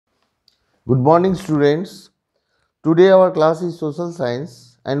Good morning, students. Today our class is Social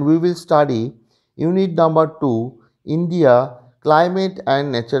Science and we will study Unit number 2, India, Climate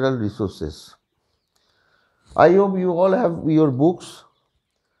and Natural Resources. I hope you all have your books,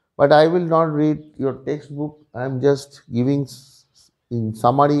 but I will not read your textbook. I am just giving in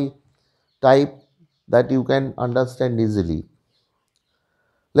summary type that you can understand easily.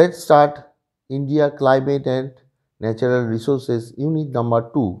 Let's start India, Climate and Natural Resources, Unit number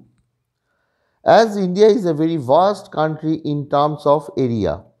 2. As India is a very vast country in terms of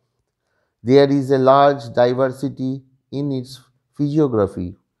area, there is a large diversity in its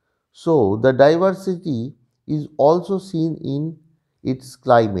physiography. So, the diversity is also seen in its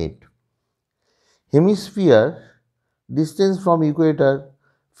climate. Hemisphere, distance from equator,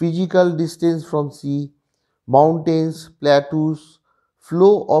 physical distance from sea, mountains, plateaus,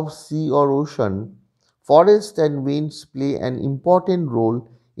 flow of sea or ocean, forests and winds play an important role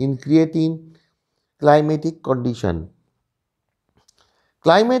in creating climatic condition.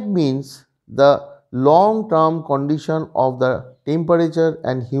 Climate means the long term condition of the temperature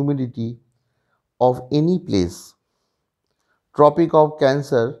and humidity of any place. Tropic of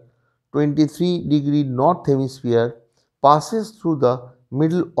Cancer, 23-degree North Hemisphere, passes through the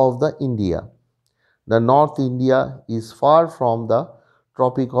middle of the India. The North India is far from the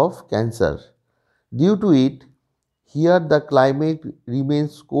Tropic of Cancer. Due to it, here the climate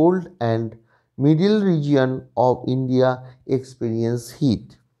remains cold and middle region of India experience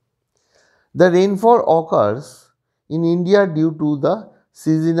heat. The rainfall occurs in India due to the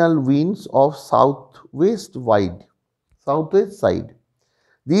seasonal winds of southwest side.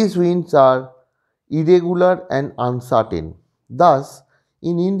 These winds are irregular and uncertain. Thus,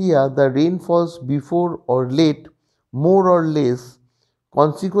 in India, the rain falls before or late, more or less.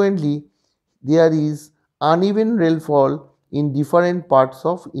 Consequently, there is uneven rainfall in different parts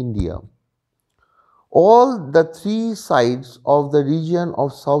of India. All the three sides of the region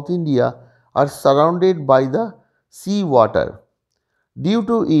of South India are surrounded by the sea water. Due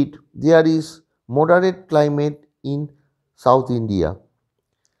to it, there is moderate climate in South India.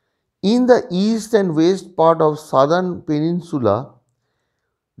 In the east and west part of southern peninsula,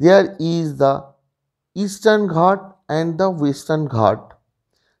 there is the Eastern Ghat and the Western Ghat.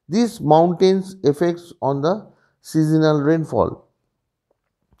 These mountains effects on the seasonal rainfall.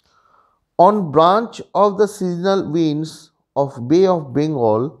 On branch of the seasonal winds of Bay of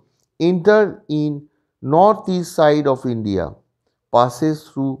Bengal enter in northeast side of India, passes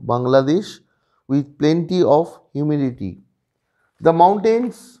through Bangladesh with plenty of humidity. The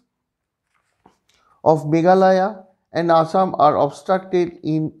mountains of Meghalaya and Assam are obstructed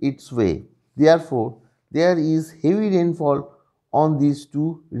in its way. Therefore, there is heavy rainfall on these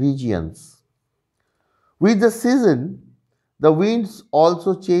two regions. With the season, the winds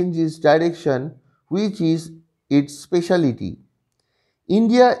also change its direction, which is its speciality.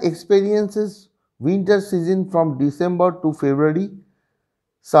 India experiences winter season from December to February,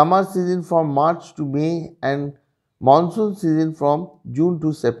 summer season from March to May, and monsoon season from June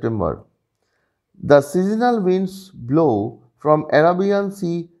to September. The seasonal winds blow from Arabian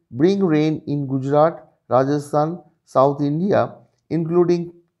Sea bring rain in Gujarat, Rajasthan, South India,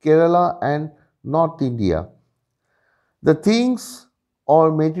 including Kerala and North India. The things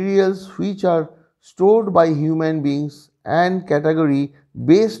or materials which are stored by human beings and category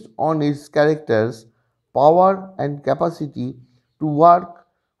based on its characters, power and capacity to work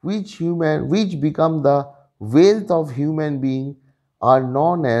which become the wealth of human being are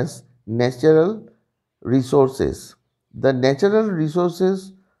known as natural resources. The natural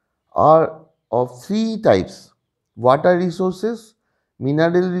resources are of three types: water resources,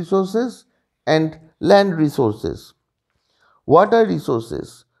 mineral resources, and land resources. Water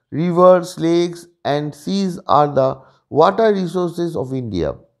resources, rivers, lakes, and seas are the water resources of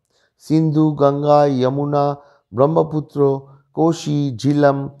India. Sindhu, Ganga, Yamuna, Brahmaputra, Koshi,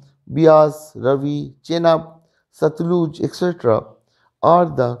 Jhilam, Bias, Ravi, Chenab, Satluj, etc. are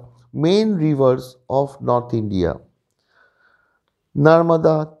the main rivers of North India.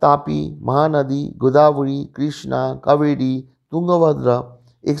 Narmada, Tapi, Mahanadi, Godavari, Krishna, Kaveri, Tungabhadra,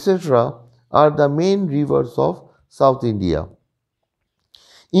 etc. are the main rivers of South India.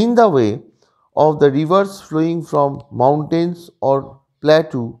 In the way of the rivers flowing from mountains or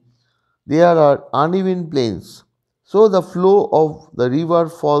plateau, there are uneven plains. So the flow of the river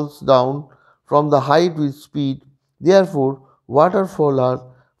falls down from the height with speed. Therefore, waterfalls are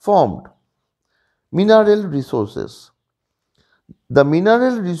formed. Mineral resources. The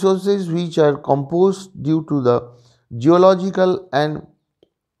mineral resources which are composed due to the geological and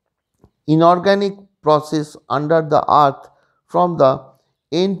inorganic process under the earth from the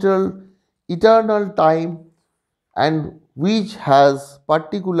internal eternal time and which has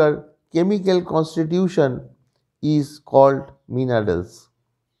particular chemical constitution is called minerals.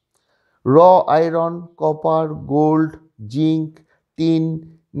 Raw iron, copper, gold, zinc,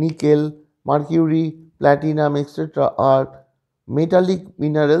 tin, nickel, mercury, platinum, etc. are metallic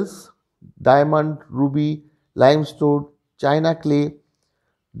minerals. Diamond, ruby, limestone, china clay,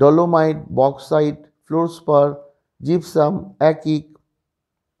 dolomite, bauxite, fluorspar, gypsum, acic,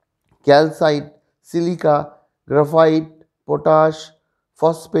 calcite, silica, graphite, potash,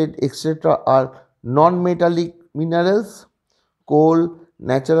 phosphate, etc. are non-metallic minerals. Coal,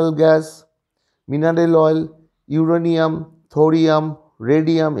 natural gas, mineral oil, uranium, thorium,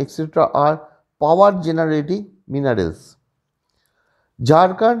 radium, etc. are power generating minerals.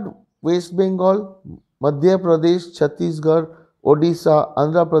 Jharkhand, West Bengal, Madhya Pradesh, Chhattisgarh, Odisha,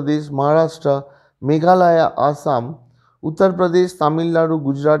 Andhra Pradesh, Maharashtra, Meghalaya, Assam, Uttar Pradesh, Tamil Nadu,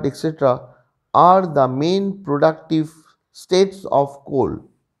 Gujarat, etc. are the main productive states of coal.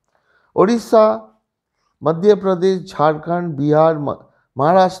 Odisha, Madhya Pradesh, Jharkhand, Bihar,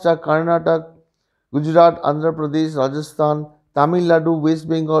 Maharashtra, Karnataka, Gujarat, Andhra Pradesh, Rajasthan, Tamil Nadu, West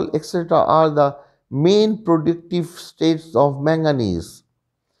Bengal, etc. are the main productive states of manganese.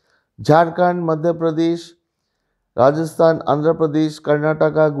 Jharkhand, Madhya Pradesh, Rajasthan, Andhra Pradesh,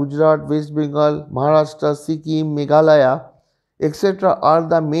 Karnataka, Gujarat, West Bengal, Maharashtra, Sikkim, Meghalaya, etc. are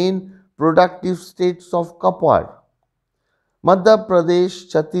the main productive states of copper. Madhya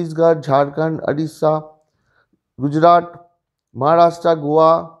Pradesh, Chhattisgarh, Jharkhand, Odisha, Gujarat, Maharashtra,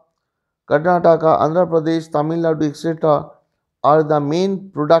 Goa, Karnataka, Andhra Pradesh, Tamil Nadu, etc. are the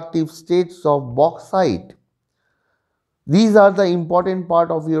main productive states of bauxite. These are the important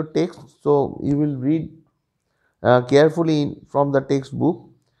part of your text, so you will read carefully from the textbook.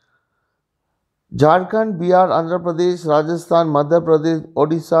 Jharkhand, Bihar, Andhra Pradesh, Rajasthan, Madhya Pradesh,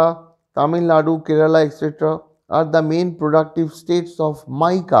 Odisha, Tamil Nadu, Kerala, etc. are the main productive states of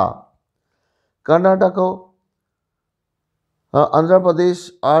mica. Karnataka, Andhra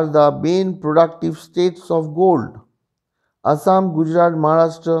Pradesh are the main productive states of gold. Assam, Gujarat,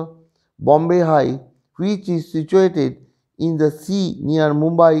 Maharashtra, Bombay High, which is situated in the sea near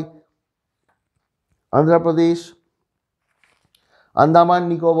Mumbai, Andhra Pradesh, Andaman,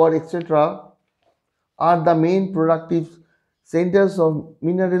 Nicobar, etc. are the main productive centers of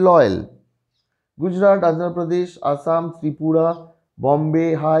mineral oil. Gujarat, Andhra Pradesh, Assam, Tripura,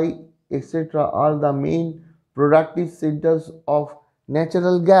 Bombay High, etc. are the main productive centers of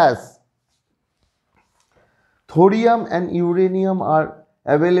natural gas. Thorium and uranium are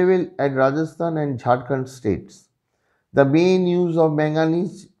available at Rajasthan and Jharkhand states. The main use of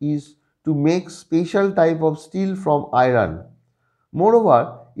manganese is to make special type of steel from iron.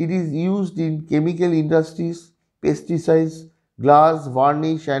 Moreover, it is used in chemical industries, pesticides, glass,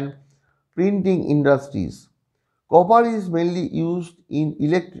 varnish and printing industries. Copper is mainly used in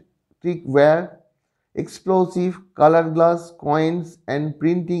electric wire, explosive, colored glass, coins and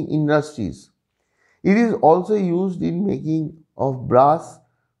printing industries. It is also used in making of brass,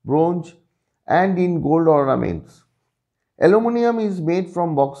 bronze and in gold ornaments. Aluminium is made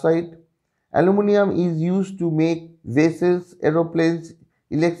from bauxite. Aluminium is used to make vessels, aeroplanes,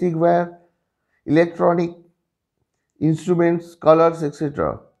 electric wire, electronic instruments, colors,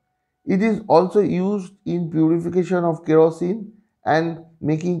 etc. It is also used in purification of kerosene and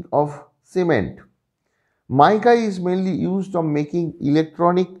making of cement. Mica is mainly used on making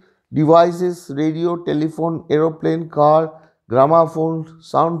electronic devices, radio, telephone, aeroplane, car, gramophone,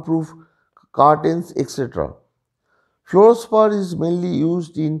 soundproof curtains, etc. Fluorspar is mainly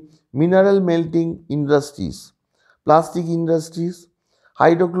used in mineral melting industries, plastic industries,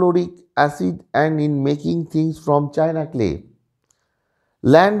 hydrochloric acid and in making things from china clay.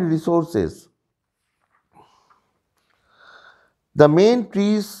 Land resources. The main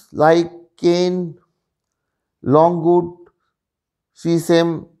trees like cane, longwood,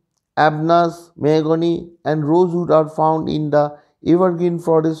 sesame, abnas, mahogany and rosewood are found in the evergreen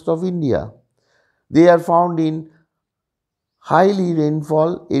forest of India. They are found in highly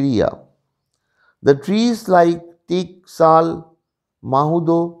rainfall area. The trees like teak, sal,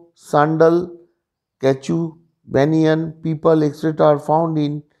 mahudo, sandal, cachu, banyan, peepal, etc. are found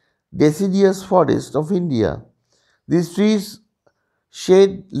in deciduous forest of India. These trees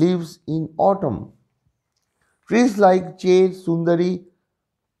shed leaves in autumn. Trees like cher, sundari,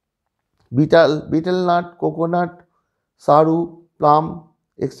 betel nut, coconut, saru, plum,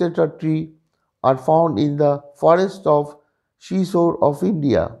 etc. tree are found in the forest of seashore of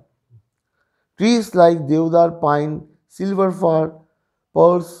India. Trees like deodar, pine, silver fir,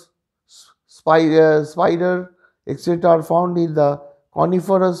 purse, spider, etc. are found in the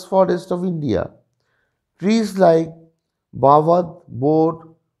coniferous forest of India. Trees like bavad, boar,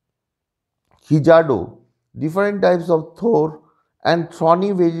 hijado, different types of thor, and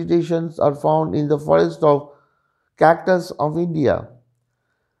thorny vegetations are found in the forest of cactus of India.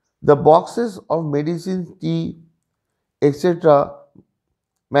 The boxes of medicine, tea, etc.,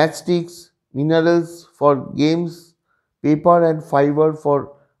 matchsticks, minerals for games, paper and fiber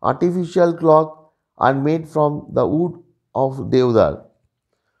for artificial cloth are made from the wood of deodar.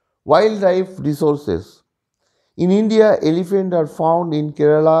 Wildlife resources. In India, elephants are found in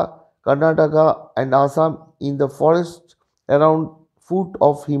Kerala, Karnataka, and Assam in the forest around foot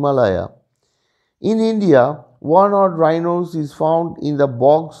of Himalaya. In India, one-horned rhinos is found in the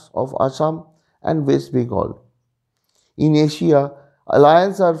bogs of Assam and West Bengal. In Asia,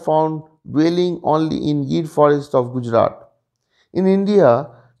 lions are found dwelling only in gir forest of Gujarat. In India,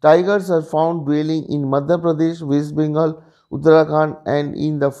 tigers are found dwelling in Madhya Pradesh, West Bengal, Uttarakhand, and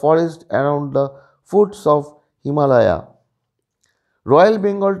in the forest around the foots of Himalaya. Royal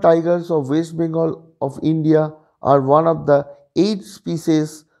Bengal tigers of West Bengal of India are one of the 8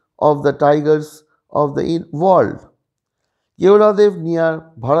 species of the tigers of the world. Keoladev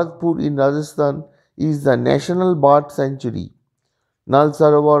near Bharatpur in Rajasthan is the national bird sanctuary. Nal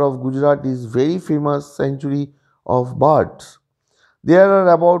Sarovar of Gujarat is very famous sanctuary of birds. There are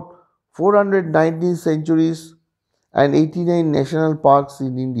about 419 sanctuaries and 89 national parks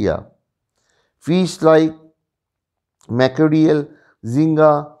in India. Fish like mackerel,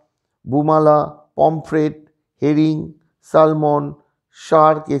 zinga, bumala, pomfret, herring, salmon,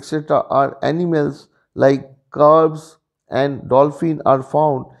 shark, etc. are animals like crabs and dolphin are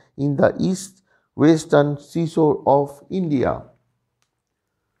found in the east western seashore of India.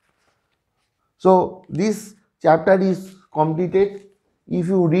 So this chapter is completed. If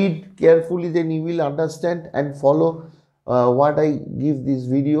you read carefully, then you will understand and follow what I give this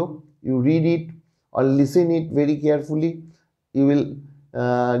video. You read it or listen it very carefully. You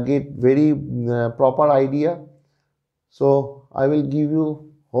will get very proper idea. So I will give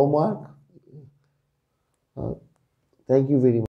you homework. Thank you very much.